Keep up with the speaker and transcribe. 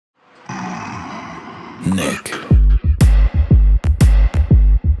Nic.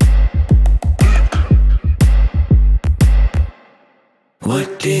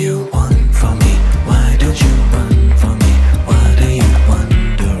 What do you want from me? Why don't you run from me? What are you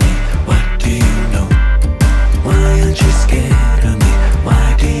wondering? What do you know? Why aren't you scared of me?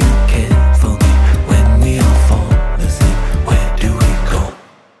 Why do you care for me? When we all fall asleep, where do we go?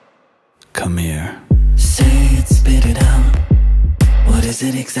 Come here. Say it, spit it out. What is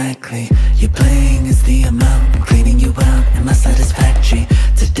it exactly? You're playing is the amount. I'm cleaning you out, am I satisfactory?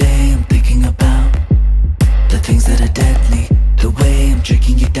 Today I'm thinking about the things that are deadly. The way I'm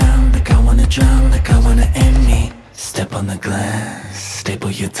drinking you down, like I wanna drown, like I wanna end me. Step on the glass,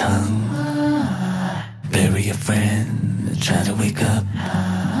 staple your tongue, bury a friend, try to wake up.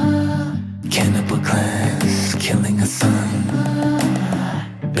 Cannibal class, killing a son,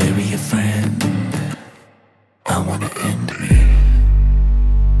 bury a friend, I wanna end me.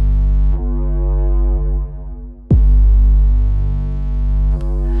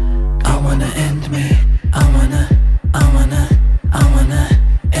 I wanna end me, I wanna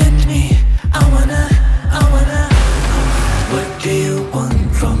end me. I wanna. What do you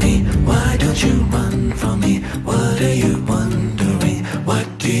want from me? Why don't you run from me? What are you wondering? What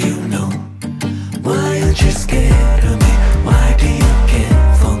do you know? Why aren't you scared of me? Why do you care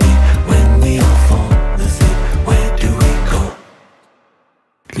for me? When we all fall asleep, where do we go?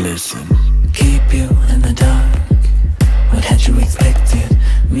 Listen. Keep you in the dark. What had you expected?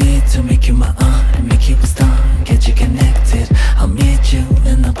 Me to make you my art and make you a star, get you connected. I'll meet you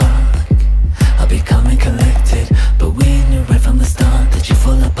in the park, I'll be calm and collected. But we knew right from the start that you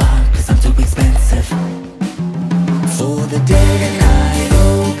fall apart, cause I'm too expensive. For the day and night,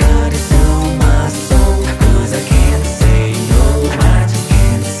 oh God, it's sell my soul. Cause I can't say no, I just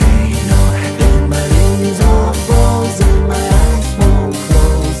can't say no. Then my limbs all frozen, my eyes won't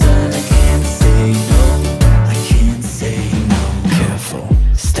close, and I can't say no, I can't say no. Careful,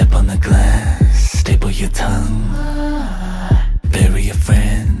 step on the glass, staple your tongue, bury a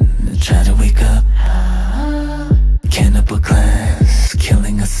friend, try to wake up. Cannibal class,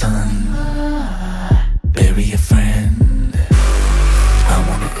 killing a son, bury a friend, I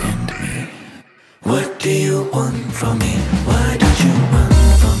wanna end me. What do you want from me?